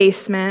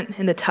basement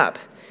in the tub,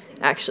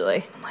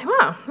 actually. I'm like,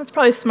 wow, that's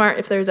probably smart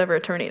if there's ever a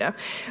tornado.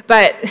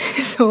 But,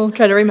 so we'll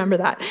try to remember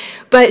that.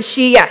 But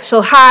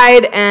she'll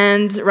hide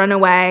and run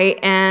away,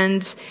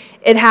 and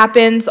it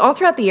happens all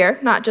throughout the year,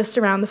 not just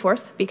around the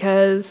 4th,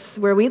 because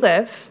where we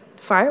live,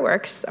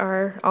 fireworks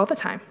are all the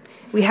time.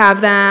 We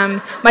have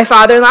them. My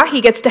father-in-law, he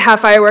gets to have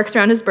fireworks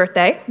around his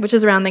birthday, which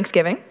is around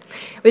Thanksgiving,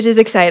 which is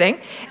exciting.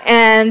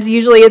 And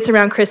usually it's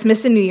around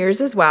Christmas and New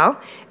Year's as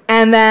well.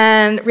 And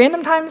then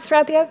random times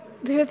throughout the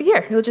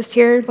year, you'll just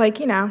hear,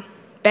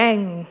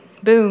 bang,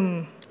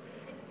 boom,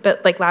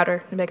 but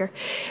louder and bigger.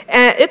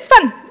 And it's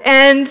fun.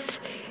 And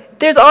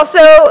there's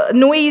also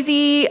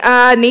noisy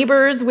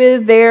neighbors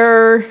with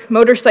their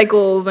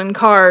motorcycles and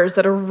cars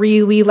that are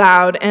really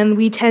loud, and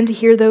we tend to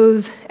hear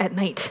those at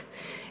night.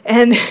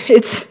 And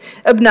it's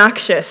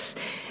obnoxious.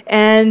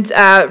 And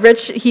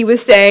Rich, he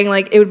was saying,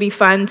 it would be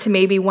fun to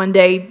maybe one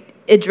day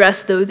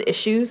address those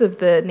issues of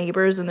the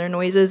neighbors and their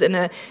noises in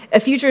a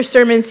future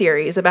sermon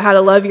series about how to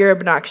love your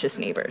obnoxious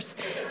neighbors.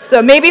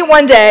 So maybe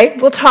one day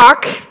we'll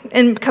talk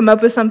and come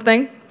up with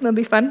something. That'll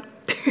be fun.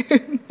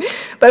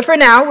 But for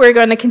now, we're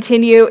going to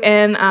continue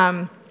in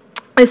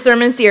a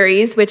sermon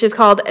series, which is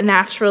called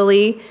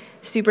Naturally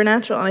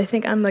Supernatural. And I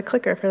think I'm the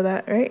clicker for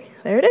that, right?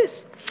 There it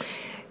is.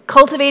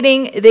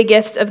 Cultivating the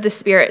Gifts of the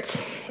Spirit.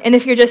 And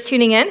if you're just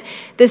tuning in,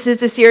 this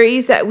is a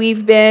series that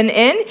we've been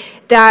in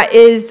that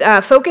is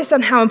focused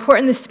on how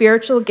important the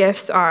spiritual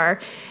gifts are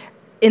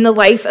in the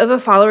life of a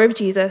follower of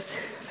Jesus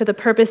for the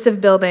purpose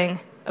of building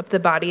up the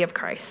body of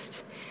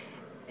Christ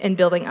and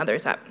building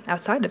others up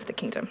outside of the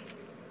kingdom.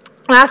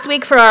 Last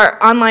week for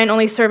our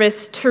online-only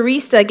service,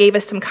 Teresa gave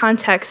us some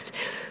context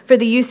for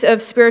the use of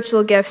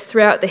spiritual gifts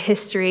throughout the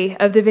history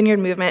of the Vineyard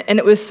movement, and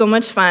it was so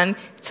much fun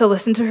to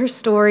listen to her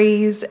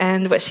stories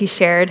and what she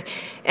shared,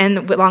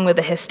 and along with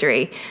the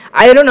history.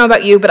 I don't know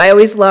about you, but I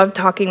always love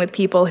talking with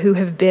people who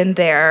have been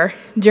there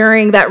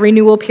during that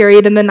renewal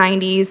period in the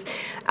 90s.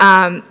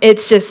 It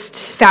just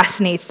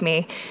fascinates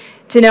me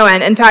to no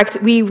end. In fact,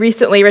 we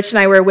recently, Rich and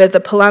I were with the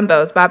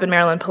Palombos, Bob and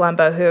Marilyn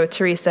Palumbo, who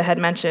Teresa had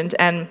mentioned,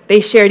 and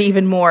they shared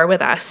even more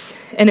with us,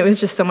 and it was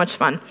just so much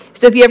fun.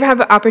 So if you ever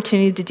have an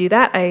opportunity to do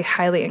that, I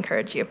highly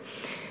encourage you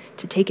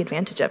to take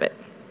advantage of it.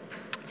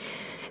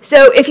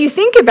 So if you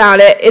think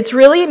about it, it's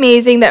really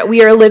amazing that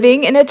we are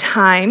living in a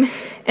time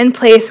and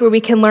place where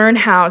we can learn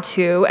how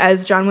to,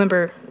 as John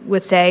Wimber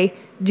would say,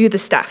 do the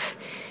stuff.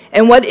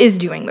 And what is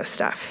doing the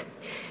stuff?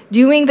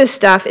 Doing the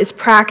stuff is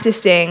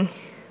practicing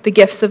the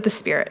gifts of the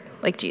Spirit,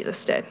 like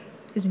Jesus did.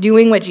 It's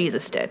doing what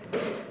Jesus did,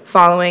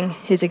 following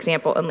his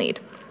example and lead.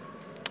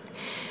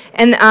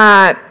 And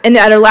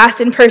at our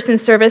last in-person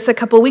service a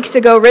couple weeks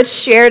ago, Rich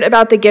shared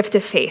about the gift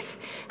of faith.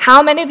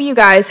 How many of you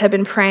guys have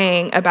been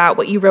praying about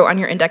what you wrote on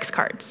your index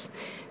cards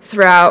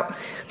throughout?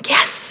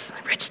 Yes,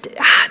 Rich did.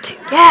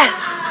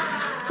 Yes.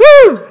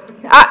 Woo!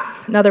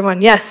 Another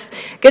one. Yes.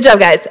 Good job,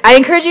 guys. I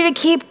encourage you to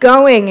keep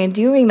going and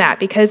doing that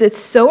because it's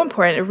so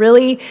important. It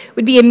really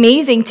would be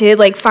amazing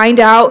to find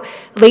out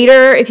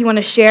later if you want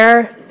to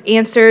share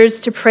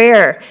answers to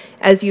prayer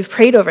as you've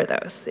prayed over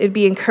those. It'd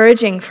be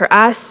encouraging for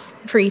us,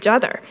 for each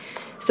other.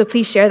 So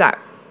please share that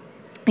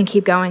and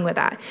keep going with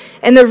that.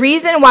 And the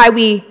reason why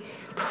we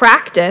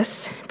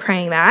practice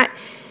praying that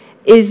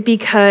is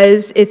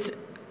because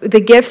the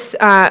gifts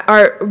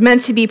are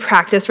meant to be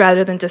practiced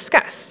rather than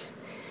discussed.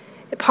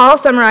 Paul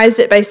summarized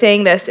it by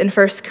saying this in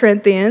 1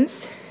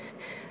 Corinthians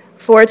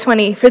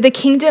 4:20, "For the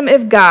kingdom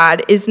of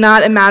God is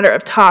not a matter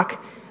of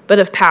talk, but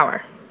of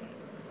power."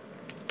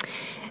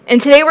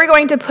 And today we're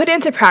going to put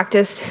into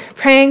practice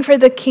praying for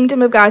the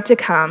kingdom of God to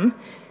come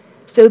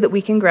so that we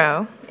can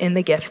grow in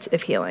the gift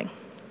of healing.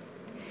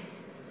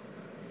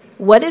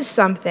 What is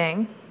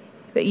something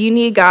that you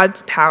need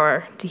God's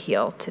power to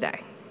heal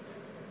today?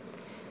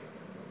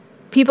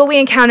 People we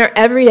encounter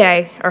every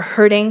day are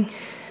hurting,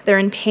 they're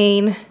in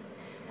pain,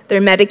 they're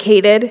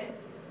medicated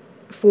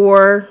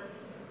for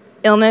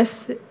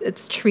illness.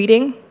 It's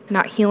treating,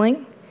 not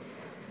healing.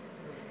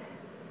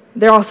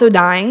 They're also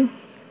dying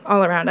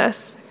all around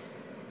us.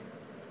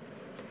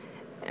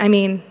 I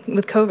mean,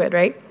 with COVID,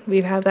 right?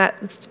 We have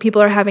that. People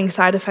are having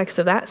side effects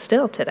of that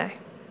still today.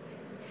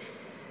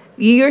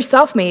 You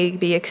yourself may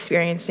be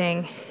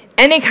experiencing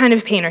any kind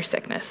of pain or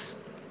sickness.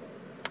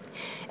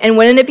 And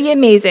wouldn't it be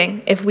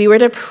amazing if we were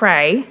to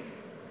pray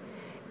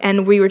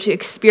and we were to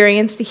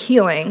experience the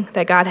healing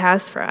that God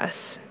has for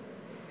us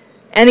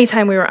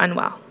anytime we were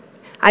unwell?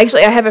 I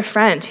have a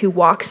friend who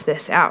walks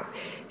this out.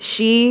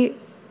 She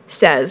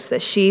says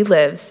that she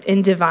lives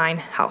in divine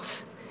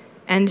health.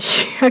 And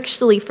she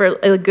actually, for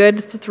a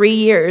good 3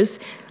 years,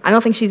 I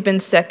don't think she's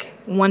been sick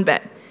one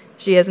bit.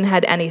 She hasn't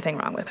had anything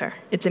wrong with her.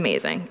 It's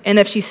amazing. And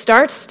if she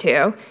starts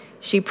to,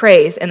 she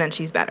prays and then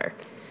she's better.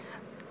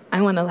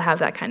 I want to have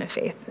that kind of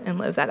faith and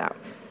live that out.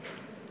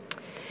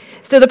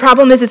 So the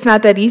problem is it's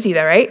not that easy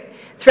though, right?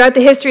 Throughout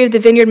the history of the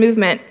Vineyard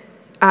movement,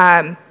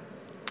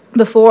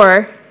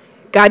 before,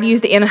 God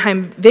used the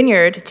Anaheim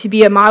Vineyard to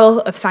be a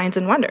model of signs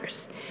and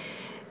wonders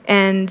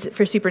and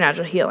for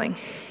supernatural healing.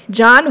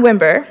 John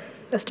Wimber,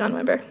 that's John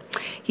Wimber.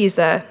 He's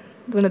the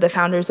one of the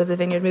founders of the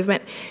Vineyard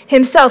movement,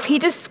 himself, he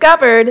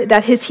discovered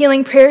that his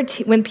healing prayer,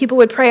 when people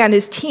would pray on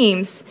his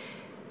teams,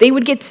 they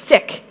would get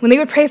sick. When they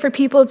would pray for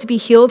people to be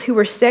healed who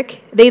were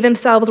sick, they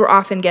themselves were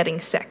often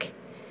getting sick.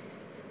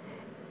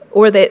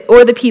 Or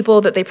the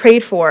people that they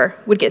prayed for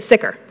would get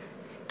sicker.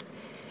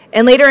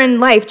 And later in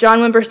life, John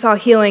Wimber saw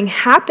healing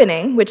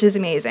happening, which is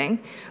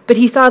amazing, but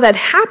he saw that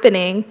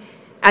happening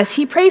as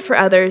he prayed for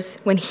others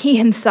when he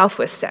himself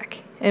was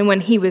sick and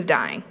when he was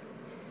dying.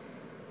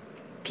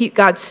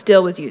 God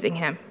still was using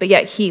him, but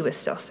yet he was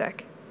still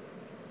sick.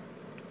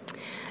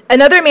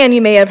 Another man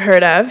you may have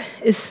heard of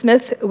is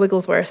Smith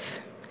Wigglesworth.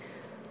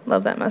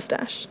 Love that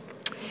mustache.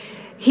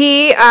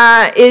 He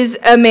is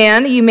a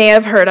man you may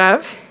have heard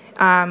of.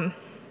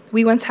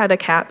 We once had a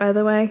cat, by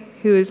the way,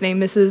 who was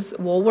named Mrs.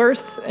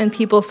 Woolworth, and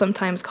people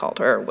sometimes called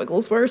her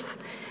Wigglesworth,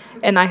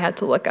 and I had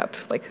to look up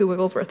who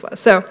Wigglesworth was.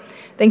 So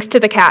thanks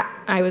to the cat,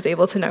 I was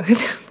able to know who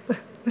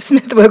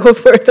Smith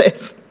Wigglesworth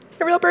is,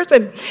 a real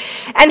person.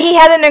 And he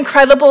had an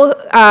incredible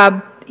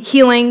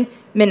healing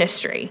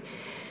ministry,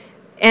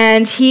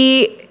 and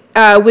he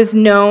was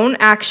known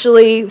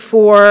actually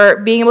for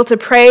being able to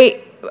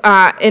pray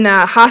in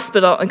a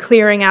hospital and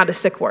clearing out a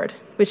sick ward,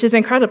 which is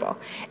incredible.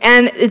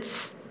 And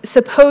it's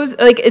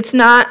it's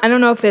not, I don't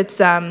know if it's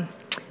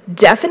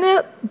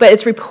definite, but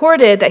it's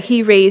reported that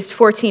he raised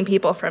 14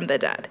 people from the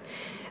dead,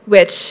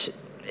 which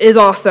is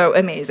also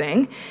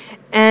amazing.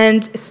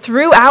 And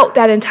throughout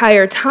that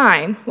entire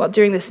time,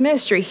 during this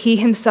ministry, he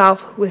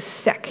himself was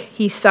sick.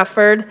 He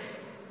suffered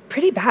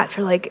pretty bad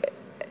for I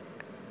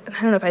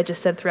don't know if I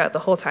just said throughout the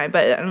whole time,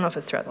 but I don't know if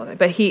it's throughout the whole time.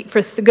 But for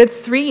a good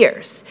 3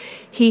 years,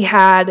 he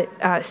had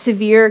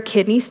severe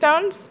kidney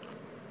stones.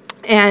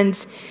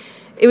 And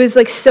it was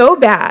so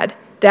bad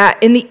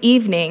that in the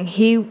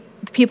evening,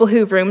 people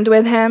who roomed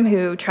with him,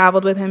 who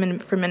traveled with him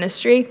for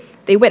ministry,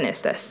 they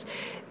witnessed this.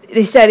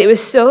 They said it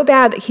was so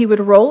bad that he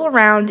would roll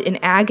around in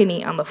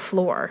agony on the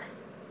floor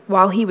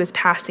while he was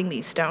passing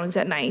these stones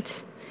at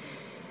night,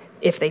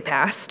 if they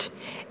passed.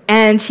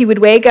 And he would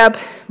wake up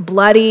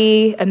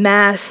bloody, a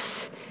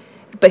mess,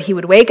 but he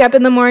would wake up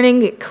in the morning,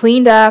 get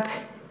cleaned up,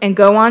 and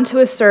go on to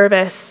a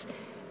service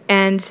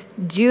and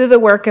do the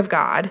work of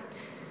God,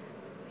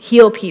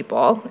 heal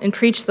people, and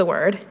preach the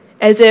word,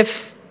 as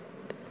if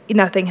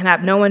nothing had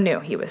happened. No one knew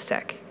he was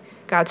sick.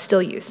 God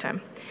still used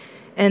him.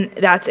 And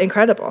that's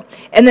incredible.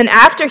 And then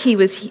after he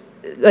was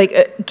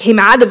came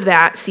out of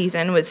that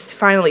season, was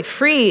finally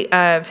free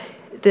of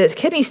the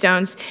kidney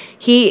stones,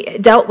 he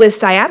dealt with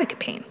sciatica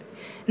pain.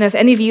 And if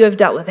any of you have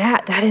dealt with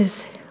that, that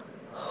is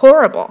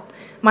horrible.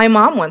 My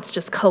mom once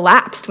just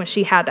collapsed when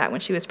she had that,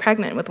 when she was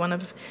pregnant with one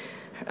of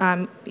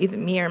either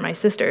me or my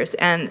sisters,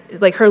 and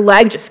her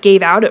leg just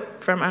gave out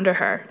from under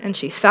her, and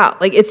she fell.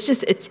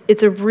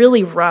 It's a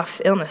really rough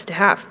illness to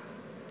have.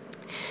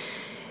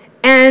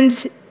 And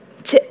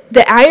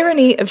the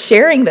irony of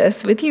sharing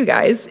this with you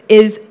guys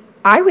is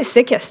I was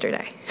sick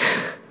yesterday.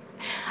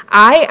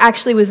 I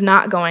actually was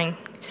not going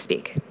to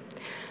speak.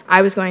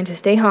 I was going to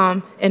stay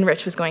home, and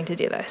Rich was going to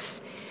do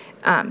this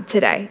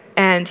today.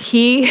 And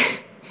he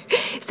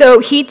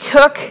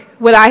took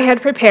what I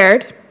had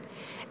prepared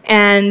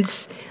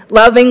and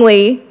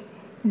lovingly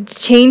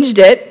changed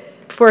it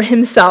for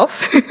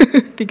himself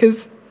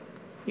because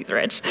he's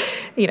rich.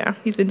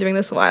 He's been doing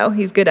this a while.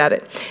 He's good at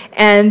it.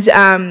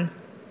 And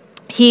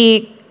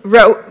he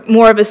wrote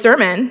more of a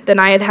sermon than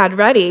I had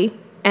ready.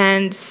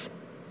 And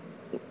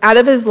out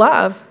of his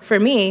love for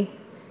me,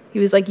 he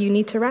was like, you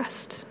need to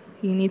rest.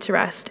 You need to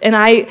rest. And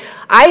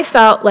I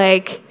felt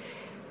like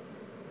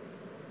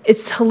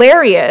it's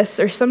hilarious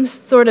or some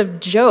sort of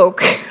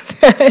joke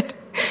that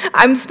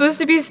I'm supposed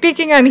to be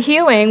speaking on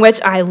healing,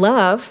 which I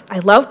love. I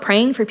love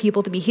praying for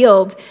people to be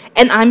healed,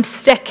 and I'm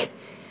sick,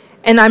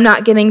 and I'm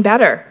not getting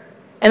better.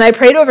 And I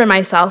prayed over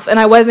myself, and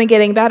I wasn't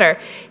getting better.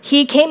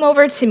 He came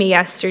over to me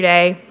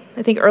yesterday,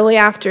 I think early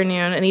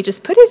afternoon, and he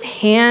just put his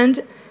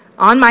hand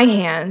on my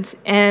hand,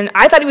 and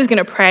I thought he was going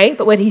to pray,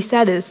 but what he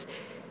said is,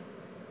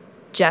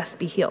 Jess,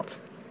 be healed.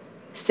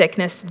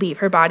 Sickness, leave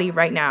her body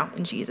right now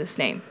in Jesus'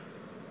 name.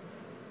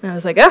 And I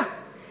was like, oh,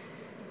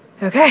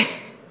 okay.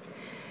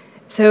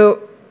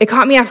 So it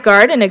caught me off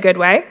guard in a good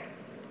way.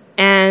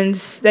 And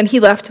then he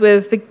left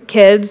with the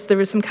kids. There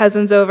were some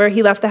cousins over.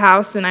 He left the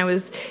house, and I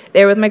was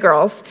there with my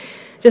girls,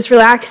 just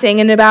relaxing.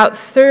 And about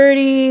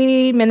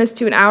 30 minutes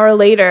to an hour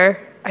later,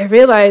 I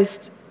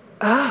realized,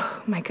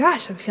 oh, my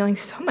gosh, I'm feeling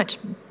so much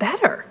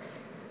better.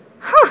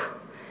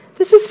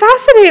 This is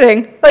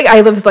fascinating.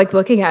 I was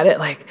looking at it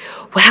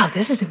wow,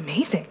 this is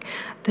amazing.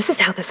 This is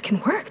how this can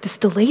work, this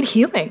delayed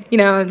healing,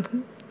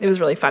 and it was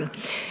really fun.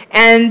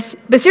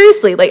 But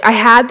seriously, I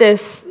had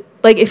this,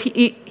 if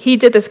he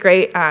did this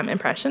great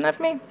impression of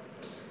me,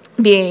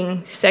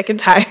 being sick and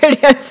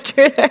tired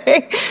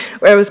yesterday,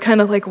 where I was kind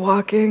of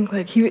walking,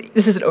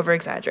 this isn't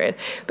over-exaggerated,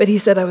 but he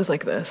said I was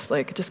like this,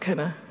 just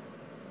kind of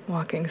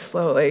walking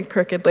slowly,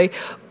 crookedly.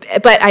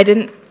 But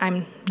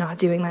I'm not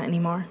doing that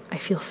anymore. I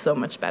feel so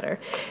much better.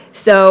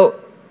 So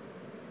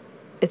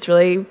it's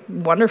really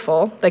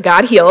wonderful that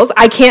God heals.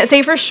 I can't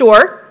say for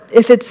sure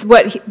if it's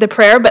the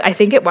prayer, but I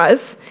think it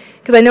was,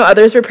 because I know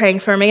others were praying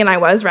for me, and I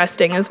was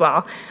resting as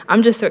well.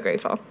 I'm just so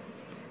grateful.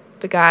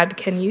 But God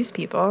can use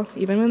people,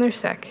 even when they're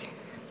sick.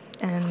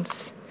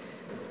 And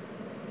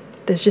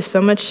there's just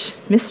so much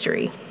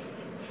mystery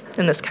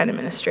in this kind of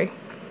ministry.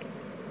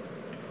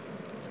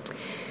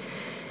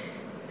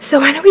 So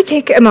why don't we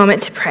take a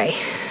moment to pray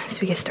as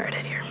we get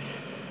started here.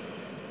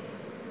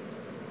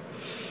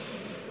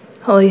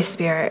 Holy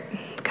Spirit,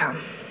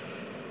 come.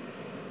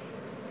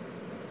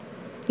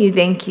 We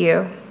thank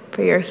you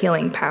for your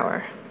healing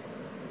power.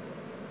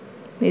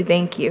 We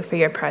thank you for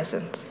your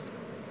presence.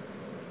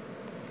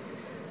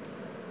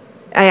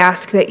 I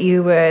ask that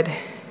you would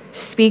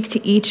speak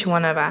to each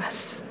one of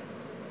us,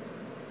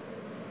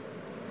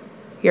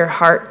 your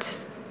heart,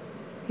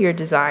 your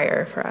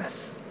desire for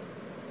us,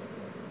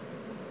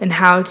 and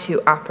how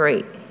to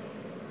operate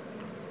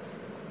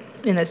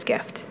in this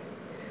gift.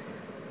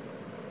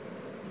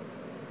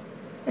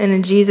 And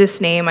in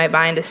Jesus' name, I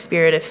bind a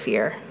spirit of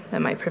fear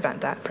that might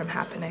prevent that from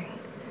happening.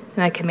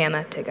 And I command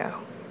that to go.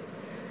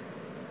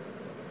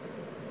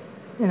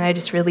 And I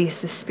just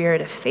release the spirit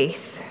of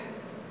faith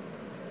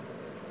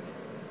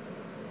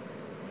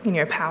in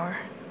your power.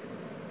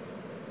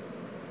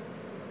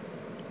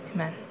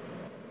 Amen.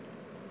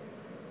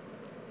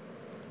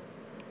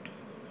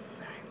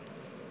 All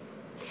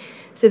right.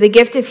 So the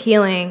gift of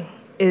healing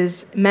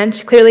is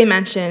clearly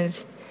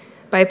mentioned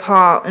by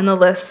Paul in the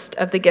list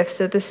of the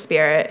gifts of the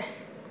Spirit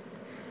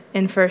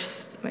in where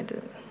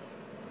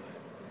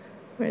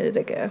did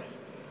it go?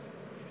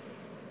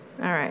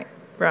 All right,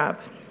 Rob.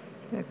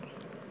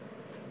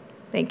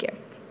 Thank you.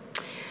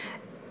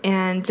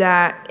 And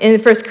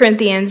in 1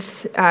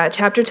 Corinthians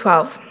chapter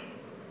 12,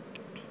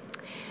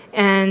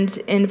 and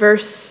in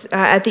verse,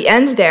 at the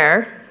end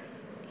there,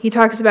 he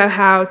talks about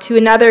how to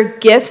another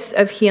gifts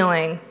of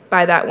healing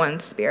by that one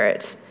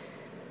Spirit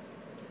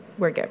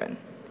were given.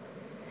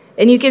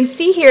 And you can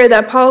see here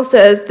that Paul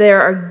says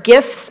there are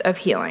gifts of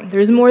healing.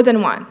 There's more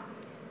than one.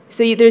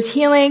 So there's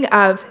healing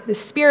of the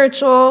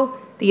spiritual,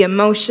 the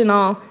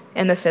emotional,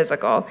 and the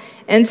physical.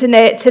 And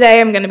today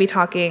I'm going to be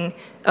talking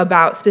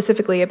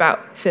specifically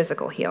about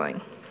physical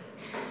healing.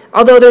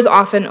 Although there's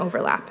often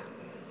overlap.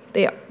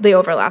 They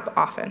overlap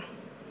often.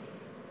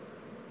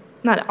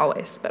 Not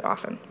always, but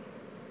often.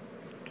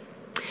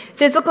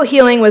 Physical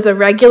healing was a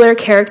regular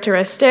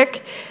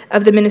characteristic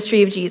of the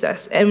ministry of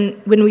Jesus.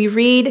 And when we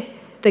read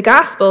the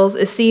Gospels,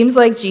 it seems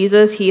like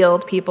Jesus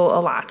healed people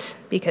a lot,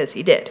 because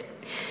he did.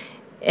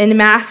 In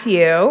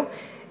Matthew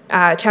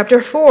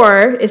chapter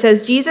 4, it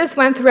says, Jesus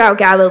went throughout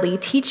Galilee,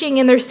 teaching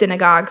in their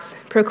synagogues,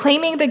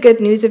 proclaiming the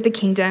good news of the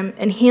kingdom,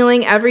 and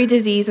healing every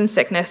disease and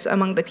sickness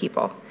among the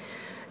people.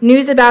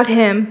 News about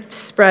him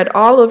spread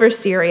all over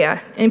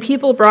Syria, and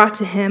people brought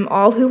to him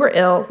all who were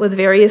ill with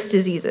various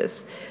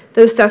diseases,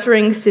 those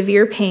suffering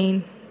severe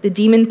pain, the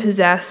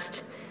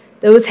demon-possessed,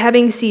 those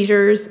having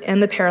seizures,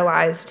 and the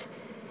paralyzed,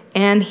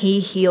 and he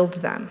healed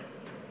them.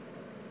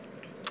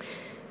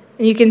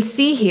 And you can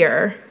see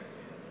here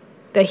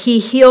that he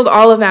healed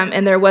all of them,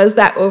 and there was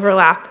that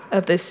overlap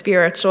of the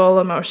spiritual,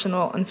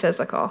 emotional, and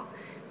physical.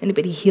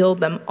 But he healed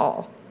them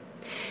all.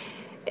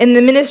 In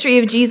the ministry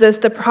of Jesus,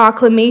 the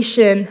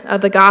proclamation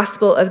of the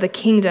gospel of the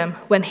kingdom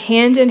went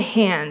hand in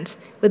hand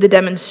with the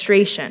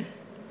demonstration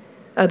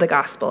of the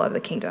gospel of the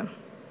kingdom.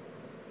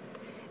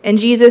 And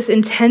Jesus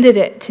intended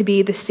it to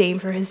be the same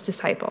for his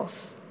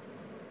disciples,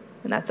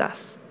 and that's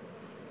us.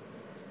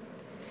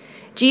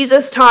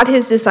 Jesus taught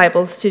his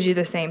disciples to do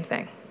the same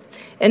thing.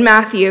 In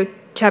Matthew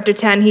chapter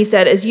 10, he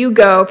said, as you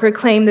go,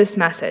 proclaim this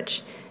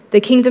message. The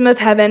kingdom of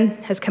heaven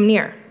has come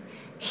near.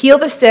 Heal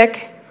the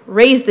sick,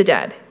 raise the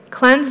dead,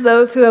 cleanse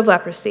those who have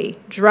leprosy,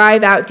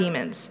 drive out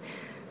demons.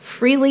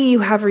 Freely you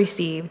have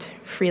received,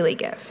 freely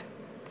give.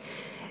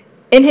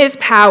 In his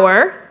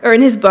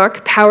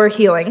book, Power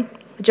Healing,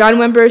 John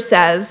Wimber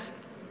says,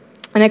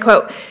 and I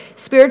quote,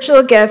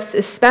 spiritual gifts,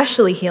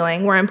 especially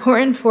healing, were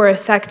important for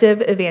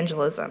effective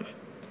evangelism.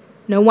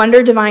 No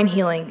wonder divine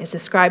healing is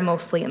described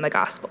mostly in the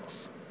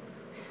Gospels.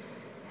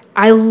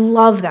 I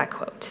love that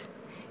quote.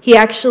 He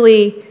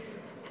actually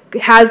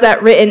has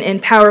that written in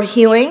Power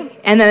Healing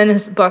and then in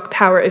his book,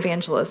 Power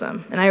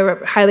Evangelism. And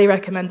I highly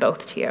recommend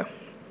both to you.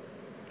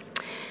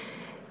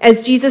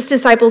 As Jesus'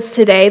 disciples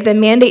today, the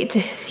mandate to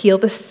heal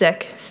the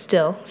sick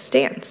still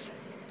stands.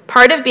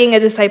 Part of being a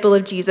disciple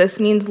of Jesus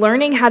means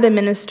learning how to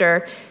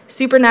minister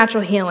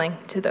supernatural healing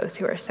to those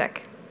who are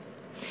sick.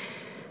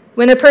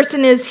 When a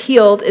person is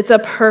healed, it's a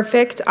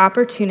perfect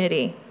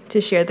opportunity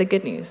to share the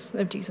good news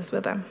of Jesus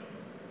with them,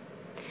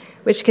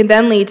 which can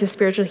then lead to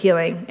spiritual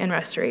healing and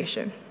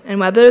restoration. And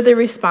whether they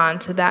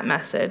respond to that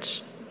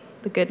message,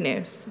 the good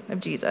news of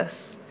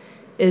Jesus,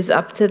 is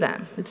up to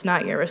them. It's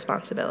not your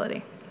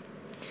responsibility.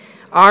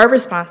 Our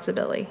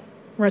responsibility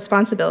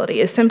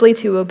is simply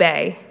to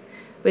obey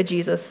what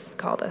Jesus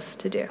called us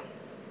to do.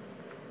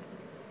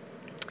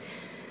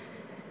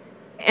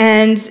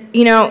 And,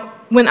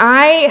 when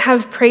I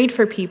have prayed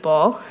for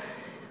people,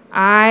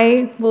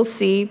 I will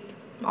see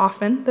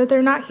often that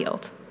they're not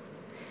healed.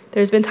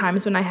 There's been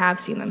times when I have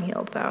seen them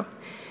healed, though.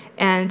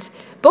 And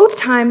both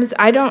times,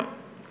 I don't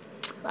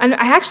I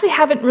actually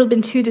haven't really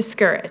been too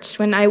discouraged.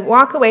 When I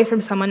walk away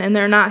from someone and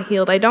they're not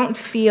healed, I don't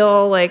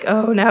feel like,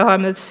 oh no,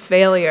 I'm this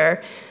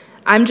failure.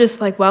 I'm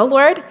just like, well,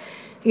 Lord,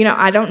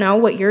 I don't know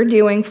what you're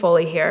doing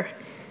fully here.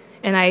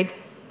 And I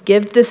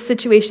give this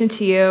situation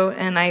to you,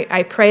 and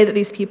I pray that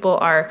these people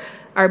are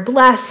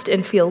blessed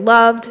and feel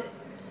loved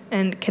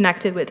and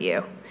connected with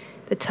you.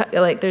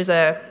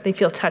 They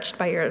feel touched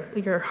by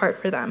your heart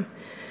for them.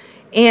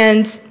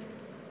 And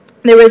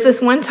there was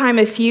this one time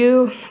a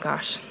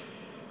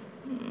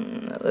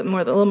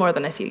little more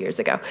than a few years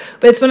ago,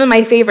 but it's one of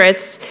my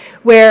favorites,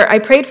 where I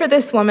prayed for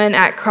this woman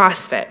at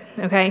CrossFit,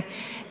 okay?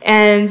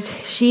 And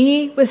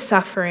she was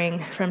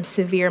suffering from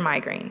severe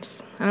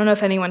migraines. I don't know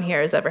if anyone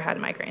here has ever had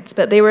migraines,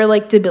 but they were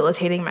like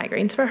debilitating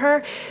migraines for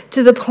her,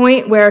 to the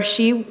point where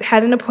she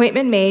had an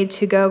appointment made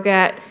to go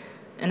get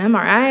an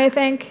MRI, I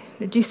think,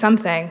 to do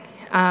something,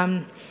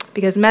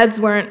 because meds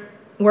weren't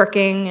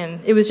working,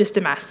 and it was just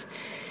a mess.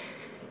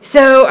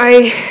 So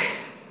I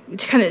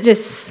kind of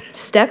just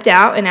stepped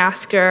out and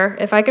asked her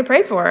if I could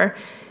pray for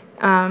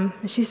her.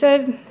 She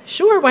said,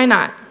 sure, why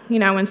not?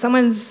 When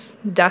someone's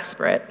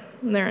desperate,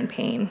 they're in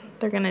pain,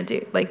 they're going to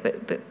do,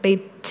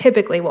 they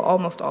typically will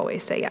almost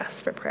always say yes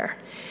for prayer.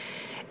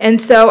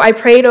 And so I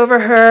prayed over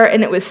her,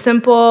 and it was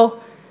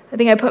simple. I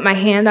think I put my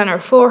hand on her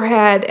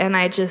forehead, and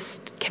I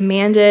just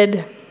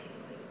commanded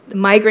the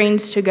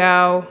migraines to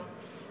go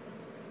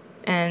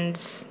and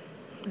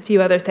a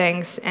few other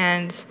things.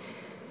 And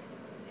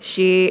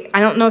I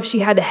don't know if she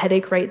had a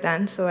headache right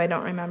then, so I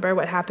don't remember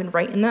what happened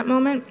right in that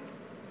moment.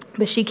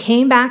 But she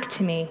came back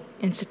to me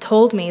and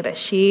told me that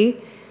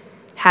she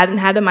hadn't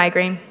had a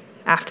migraine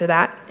after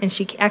that, and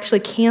she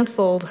actually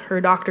canceled her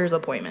doctor's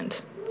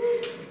appointment,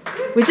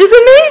 which is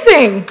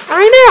amazing.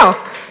 I know.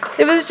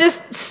 It was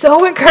just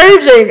so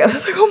encouraging. I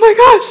was like, oh my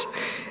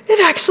gosh, it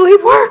actually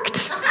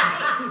worked.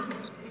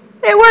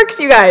 It works,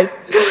 you guys.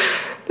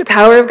 The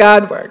power of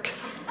God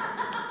works.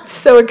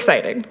 So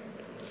exciting.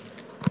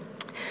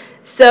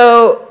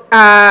 So,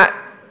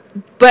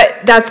 but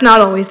that's not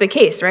always the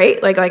case,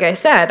 right? Like I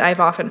said, I've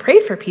often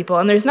prayed for people,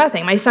 and there's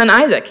nothing. My son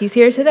Isaac, he's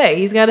here today.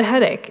 He's got a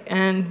headache,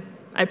 and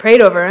I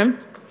prayed over him.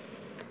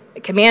 I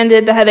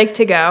commanded the headache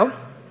to go.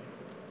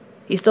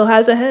 He still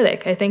has a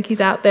headache. I think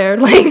he's out there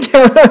laying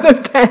down on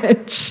the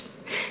bench.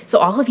 So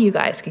all of you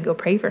guys can go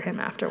pray for him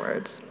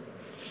afterwards.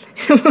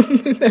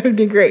 That would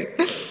be great.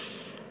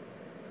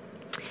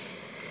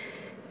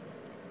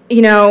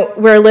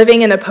 We're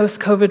living in a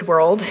post-COVID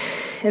world,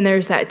 and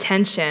there's that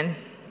tension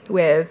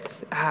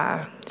with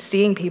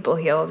seeing people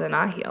healed and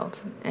not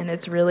healed. And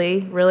it's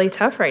really, really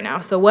tough right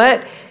now. So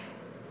what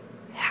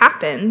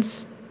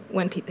happens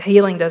when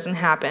healing doesn't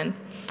happen?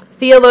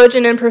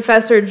 Theologian and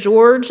professor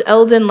George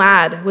Eldon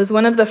Ladd was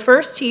one of the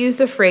first to use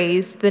the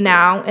phrase, the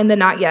now and the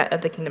not yet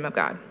of the kingdom of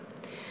God,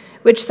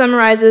 which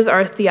summarizes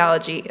our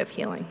theology of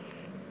healing.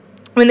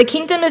 When the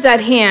kingdom is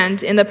at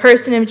hand in the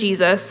person of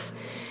Jesus,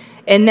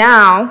 and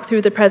now,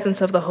 through the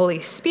presence of the Holy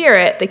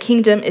Spirit, the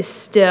kingdom is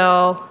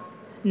still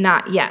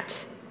not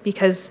yet,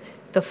 because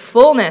the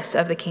fullness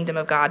of the kingdom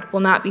of God will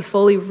not be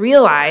fully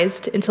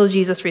realized until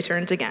Jesus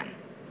returns again.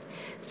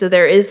 So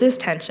there is this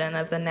tension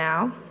of the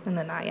now and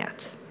the not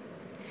yet.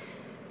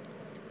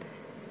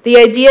 The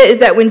idea is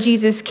that when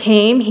Jesus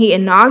came, he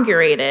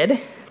inaugurated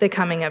the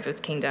coming of his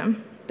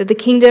kingdom, but the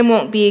kingdom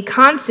won't be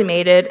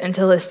consummated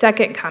until his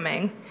second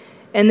coming,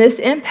 and this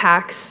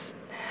impacts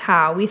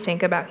how we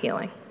think about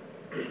healing.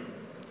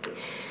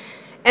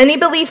 Any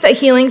belief that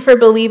healing for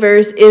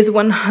believers is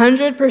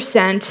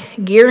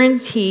 100%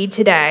 guaranteed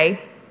today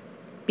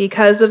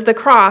because of the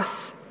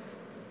cross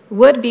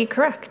would be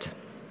correct.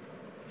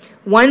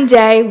 One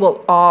day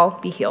we'll all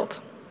be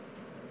healed.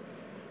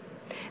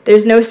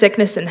 There's no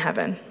sickness in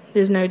heaven.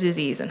 There's no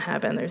disease in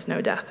heaven. There's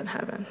no death in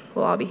heaven.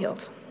 We'll all be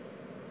healed.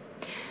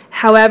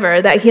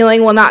 However, that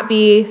healing will not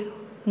be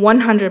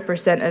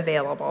 100%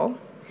 available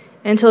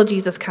until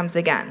Jesus comes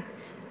again.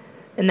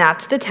 And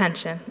that's the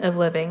tension of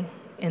living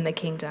in the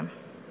kingdom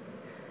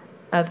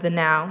of the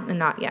now and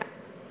not yet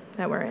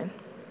that we're in.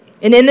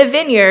 And in the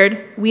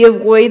vineyard, we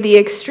avoid the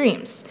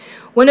extremes.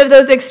 One of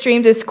those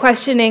extremes is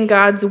questioning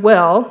God's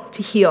will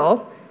to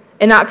heal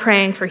and not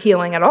praying for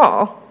healing at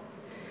all,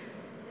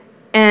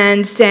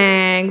 and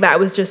saying that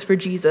was just for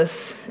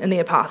Jesus and the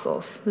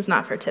apostles. It's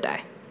not for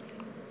today.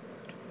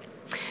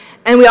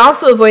 And we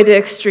also avoid the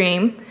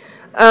extreme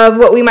of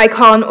what we might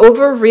call an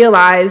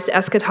over-realized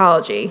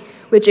eschatology,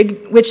 which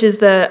is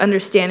the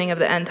understanding of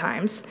the end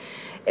times,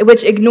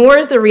 which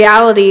ignores the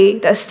reality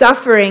that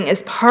suffering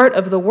is part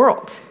of the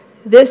world.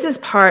 This is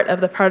part of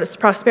the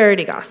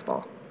prosperity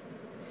gospel.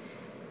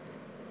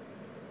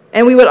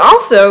 And we would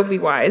also be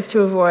wise to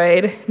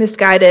avoid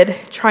misguided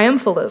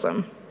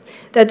triumphalism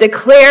that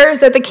declares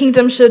that the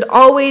kingdom should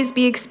always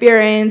be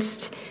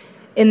experienced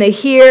in the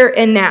here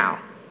and now.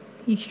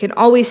 You can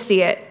always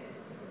see it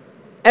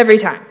every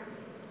time.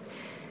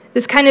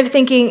 This kind of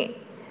thinking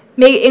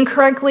may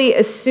incorrectly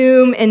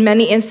assume in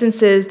many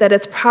instances that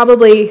it's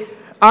probably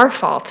our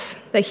fault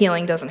that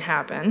healing doesn't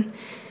happen,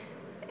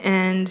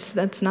 and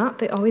that's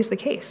not always the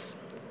case.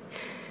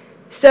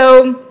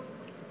 So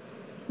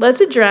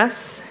let's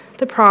address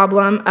the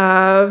problem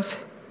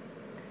of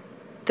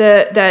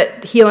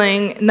that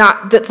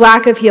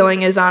lack of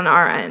healing is on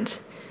our end,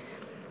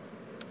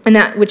 and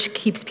that which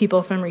keeps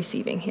people from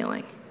receiving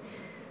healing.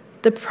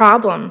 The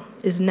problem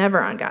is never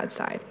on God's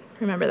side.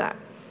 Remember that.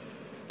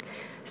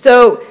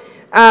 So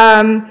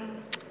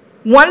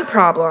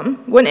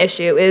one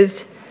issue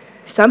is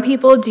some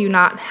people do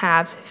not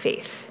have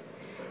faith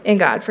in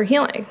God for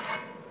healing.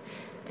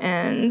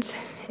 And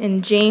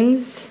in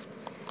James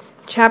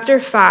chapter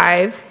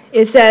 5,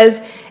 it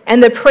says,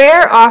 "And the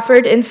prayer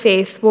offered in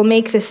faith will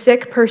make the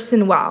sick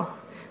person well.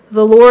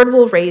 The Lord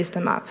will raise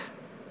them up."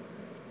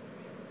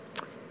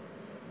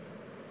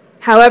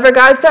 However,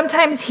 God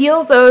sometimes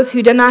heals those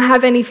who do not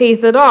have any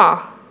faith at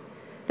all.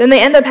 Then they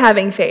end up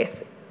having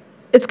faith.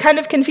 It's kind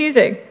of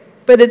confusing,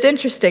 but it's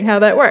interesting how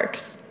that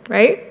works,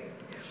 right?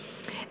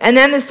 And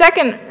then the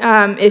second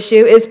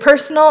issue is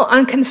personal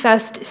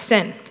unconfessed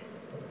sin.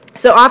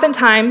 So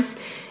oftentimes,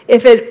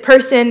 if a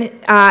person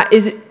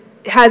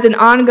has an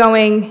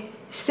ongoing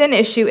sin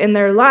issue in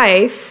their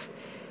life,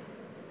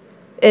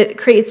 it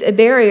creates a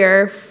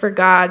barrier for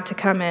God to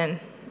come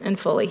in and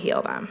fully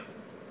heal them.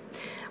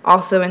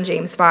 Also in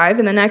James 5,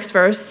 in the next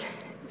verse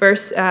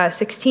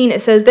 16,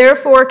 it says,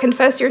 "Therefore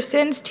confess your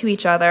sins to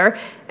each other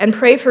and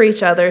pray for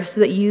each other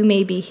so that you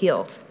may be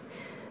healed.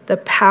 The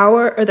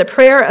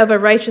prayer of a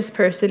righteous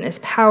person is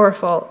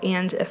powerful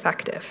and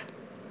effective."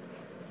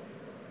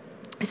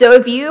 So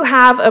if you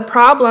have a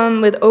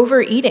problem with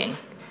overeating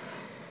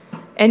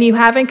and you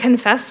haven't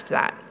confessed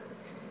that,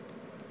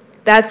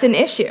 that's an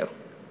issue.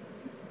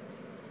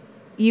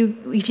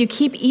 If you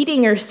keep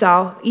eating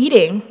yourself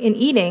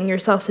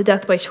to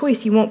death by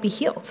choice, you won't be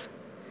healed.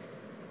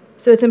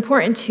 So it's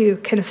important to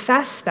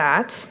confess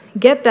that,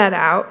 get that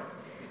out,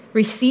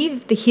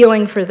 receive the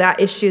healing for that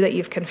issue that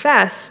you've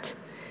confessed,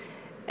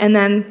 and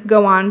then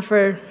go on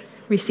for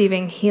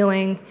receiving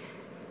healing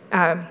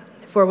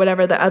for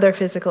whatever the other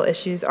physical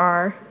issues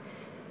are,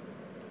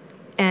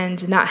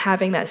 and not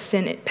having that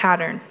sin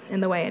pattern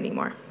in the way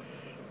anymore.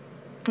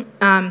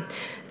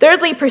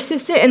 Thirdly,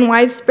 persistent and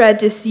widespread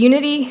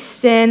disunity,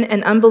 sin,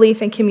 and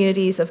unbelief in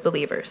communities of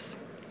believers.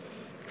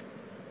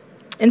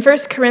 In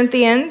 1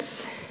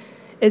 Corinthians,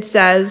 it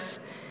says,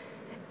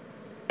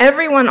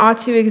 "Everyone ought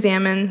to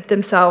examine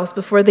themselves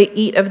before they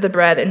eat of the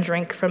bread and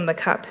drink from the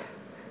cup.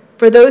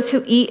 For those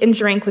who eat and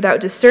drink without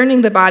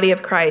discerning the body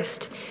of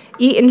Christ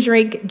eat and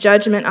drink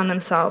judgment on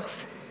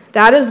themselves.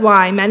 That is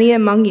why many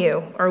among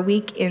you are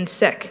weak and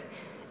sick,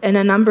 and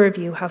a number of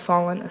you have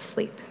fallen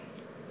asleep."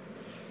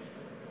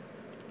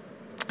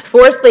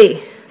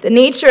 Fourthly, the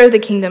nature of the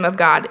kingdom of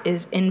God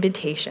is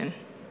invitation.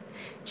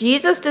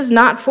 Jesus does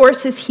not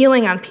force his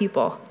healing on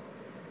people.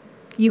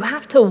 You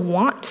have to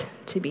want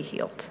to be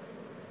healed.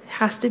 It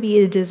has to be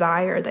a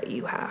desire that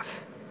you have.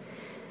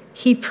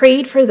 He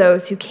prayed for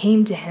those who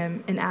came to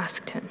him and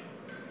asked him.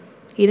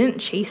 He didn't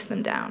chase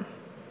them down.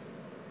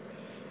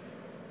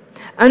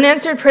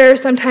 Unanswered prayer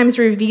sometimes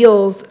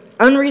reveals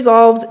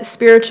unresolved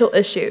spiritual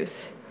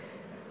issues,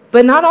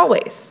 but not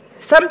always.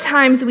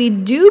 Sometimes we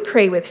do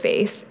pray with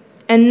faith,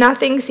 and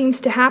nothing seems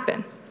to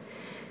happen.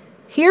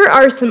 Here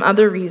are some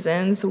other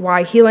reasons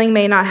why healing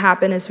may not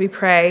happen as we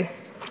pray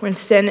when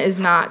sin is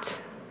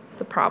not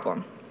the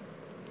problem.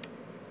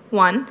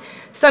 1,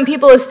 some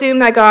people assume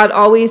that God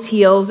always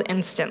heals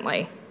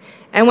instantly,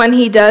 and when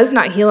he does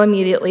not heal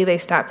immediately, they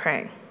stop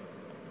praying.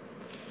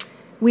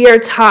 We are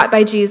taught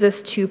by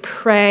Jesus to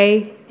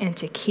pray and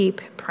to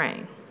keep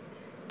praying,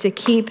 to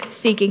keep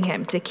seeking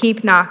him, to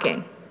keep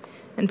knocking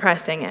and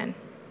pressing in.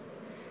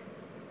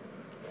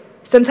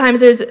 Sometimes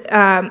there's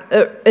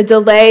a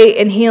delay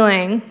in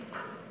healing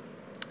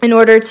in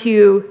order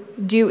to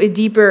do a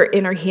deeper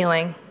inner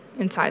healing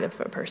inside of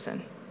a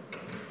person.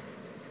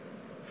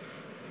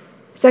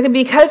 Second,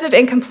 because of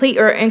incomplete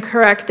or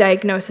incorrect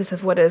diagnosis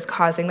of what is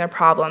causing their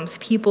problems,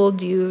 people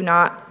do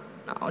not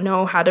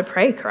know how to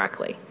pray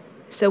correctly.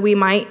 So we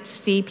might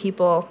see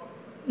people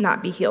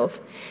not be healed.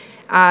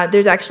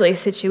 There's actually a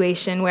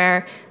situation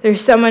where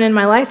there's someone in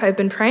my life I've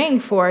been praying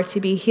for to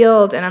be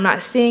healed, and I'm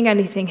not seeing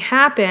anything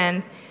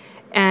happen.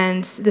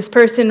 And this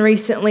person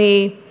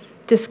recently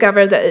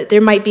discovered that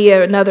there might be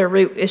another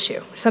root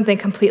issue, something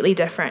completely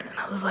different. And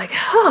I was like,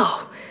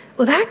 oh,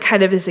 well, that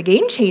kind of is a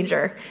game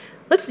changer.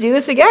 Let's do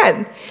this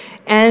again.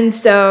 And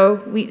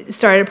so we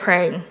started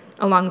praying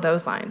along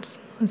those lines.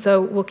 And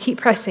so we'll keep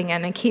pressing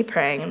in and keep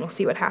praying, and we'll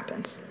see what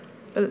happens.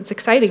 But it's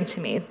exciting to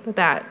me that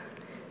that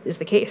is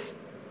the case.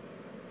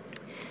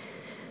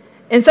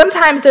 And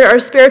sometimes there are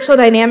spiritual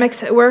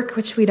dynamics at work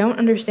which we don't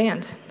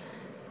understand.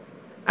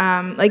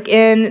 Like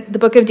in the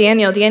book of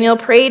Daniel, Daniel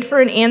prayed for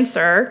an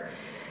answer,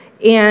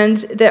 and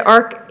the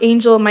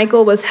archangel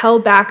Michael was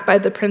held back by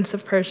the prince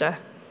of Persia.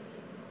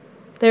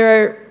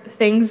 There are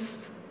things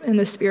in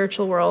the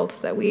spiritual world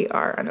that we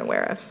are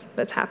unaware of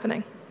that's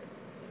happening.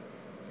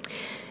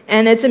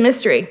 And it's a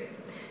mystery.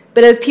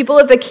 But as people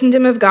of the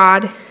kingdom of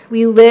God,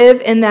 we live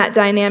in that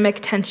dynamic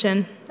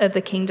tension of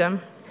the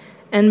kingdom.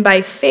 And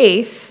by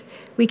faith,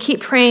 we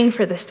keep praying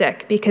for the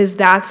sick because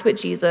that's what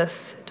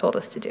Jesus told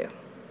us to do.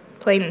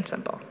 Plain and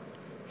simple.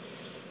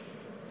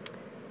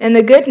 And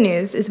the good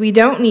news is we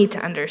don't need to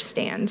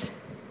understand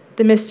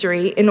the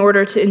mystery in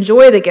order to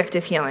enjoy the gift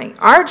of healing.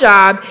 Our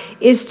job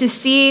is to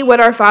see what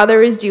our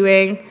Father is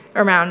doing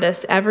around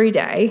us every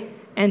day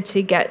and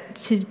to get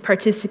to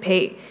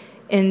participate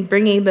in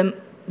bringing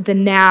the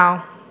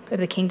now of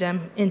the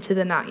kingdom into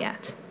the not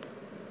yet.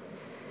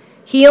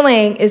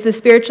 Healing is the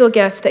spiritual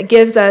gift that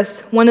gives us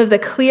one of the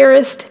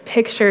clearest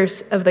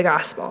pictures of the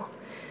gospel.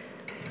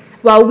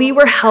 While we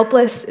were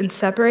helpless and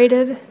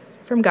separated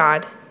from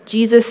God,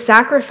 Jesus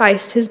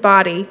sacrificed his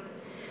body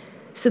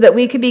so that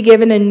we could be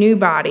given a new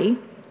body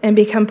and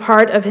become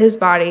part of his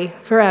body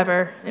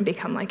forever and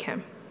become like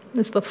him.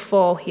 It's the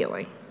full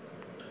healing.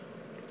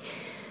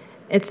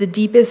 It's the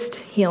deepest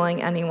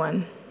healing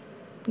anyone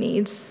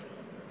needs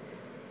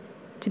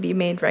to be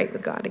made right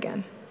with God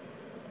again.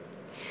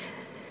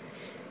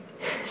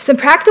 Some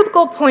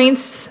practical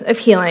points of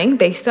healing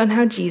based on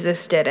how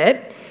Jesus did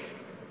it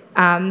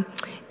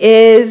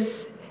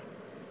is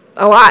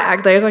a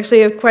lot. There's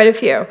actually quite a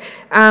few.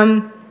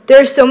 There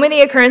are so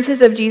many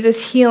occurrences of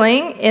Jesus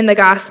healing in the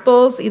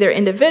Gospels, either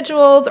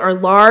individuals or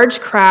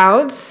large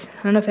crowds.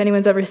 I don't know if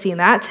anyone's ever seen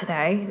that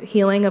today,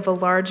 healing of a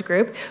large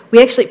group.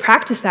 We actually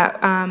practiced that,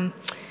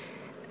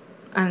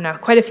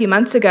 quite a few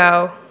months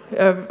ago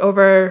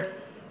over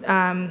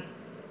the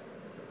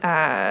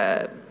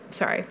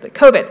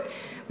COVID.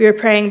 We were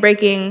praying,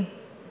 breaking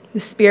the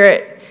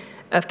spirit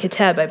of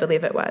Keteb, I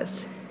believe it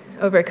was,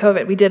 over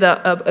COVID. We did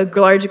a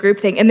large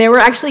group thing, and there were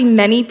actually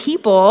many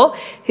people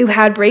who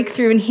had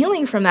breakthrough and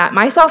healing from that,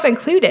 myself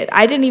included.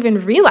 I didn't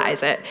even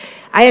realize it.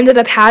 I ended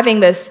up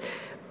having this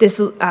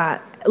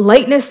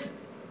lightness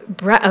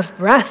of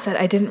breath that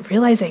I didn't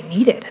realize I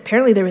needed.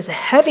 Apparently there was a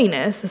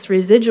heaviness, this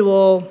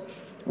residual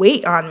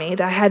weight on me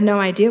that I had no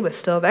idea was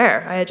still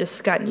there. I had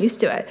just gotten used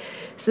to it.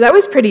 So that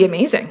was pretty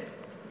amazing.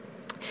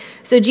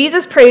 So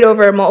Jesus prayed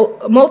over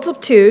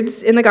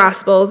multitudes in the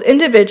Gospels,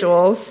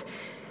 individuals,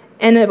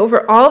 and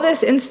over all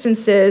these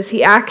instances,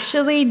 he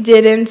actually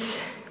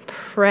didn't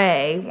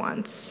pray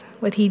once.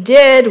 What he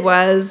did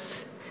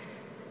was,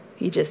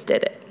 he just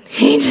did it.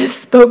 He just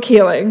spoke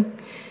healing.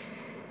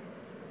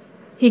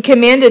 He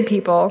commanded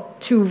people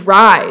to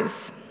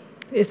rise.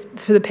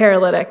 For the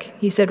paralytic,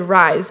 he said,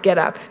 rise, get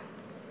up.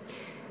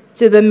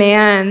 To the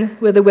man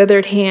with a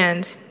withered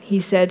hand,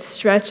 he said,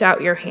 stretch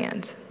out your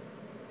hand.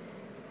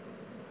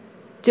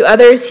 To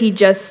others, he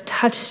just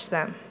touched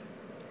them,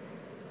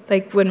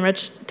 like when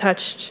Rich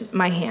touched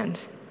my hand.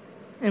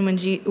 And when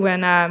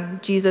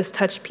Jesus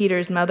touched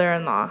Peter's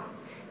mother-in-law,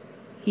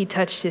 he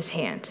touched his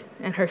hand,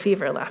 and her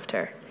fever left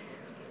her.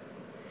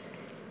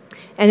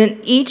 And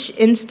in each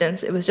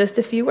instance, it was just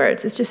a few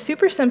words. It's just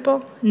super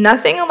simple,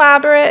 nothing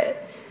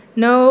elaborate,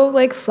 no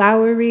like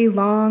flowery,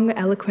 long,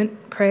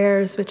 eloquent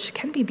prayers, which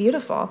can be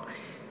beautiful,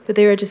 but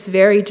they were just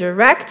very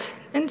direct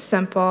and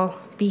simple.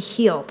 Be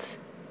healed.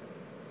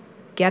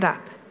 Get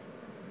up.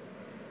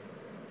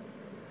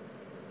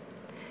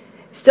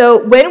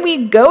 So when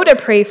we go to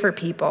pray for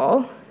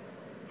people,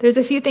 there's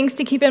a few things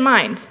to keep in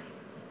mind.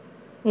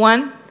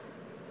 One,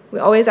 we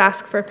always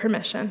ask for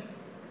permission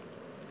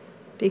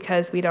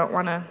because we don't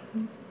want to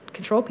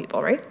control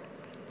people, right?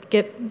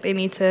 They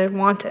need to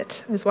want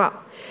it as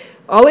well.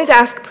 Always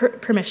ask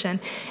permission.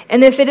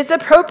 And if it is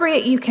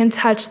appropriate, you can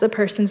touch the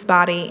person's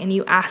body and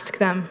you ask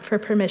them for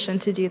permission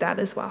to do that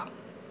as well.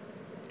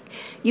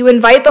 You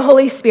invite the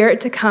Holy Spirit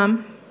to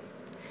come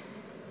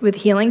with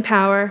healing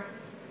power,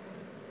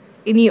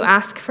 and you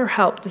ask for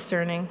help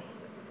discerning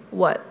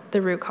what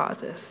the root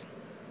cause is.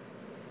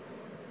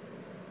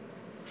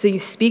 So you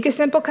speak a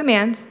simple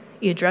command,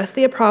 you address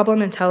the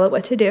problem and tell it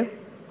what to do.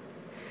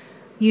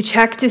 You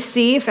check to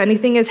see if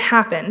anything has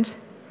happened,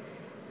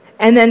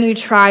 and then you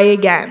try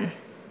again.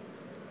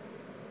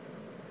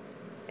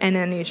 And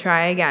then you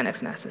try again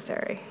if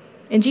necessary.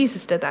 And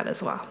Jesus did that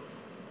as well.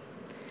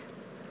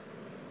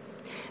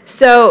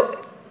 So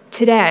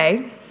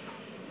today,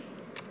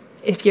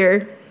 if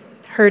you're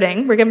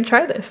hurting, we're going to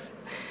try this,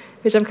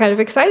 which I'm kind of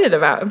excited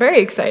about. I'm very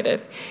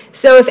excited.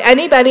 So if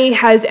anybody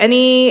has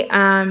any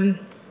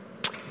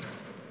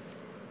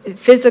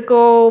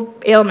physical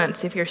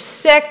ailments, if you're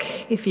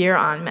sick, if you're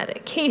on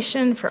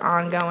medication for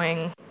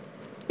ongoing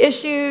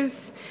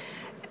issues,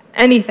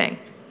 anything,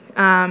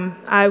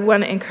 I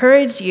want to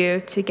encourage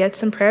you to get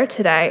some prayer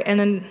today.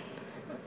 And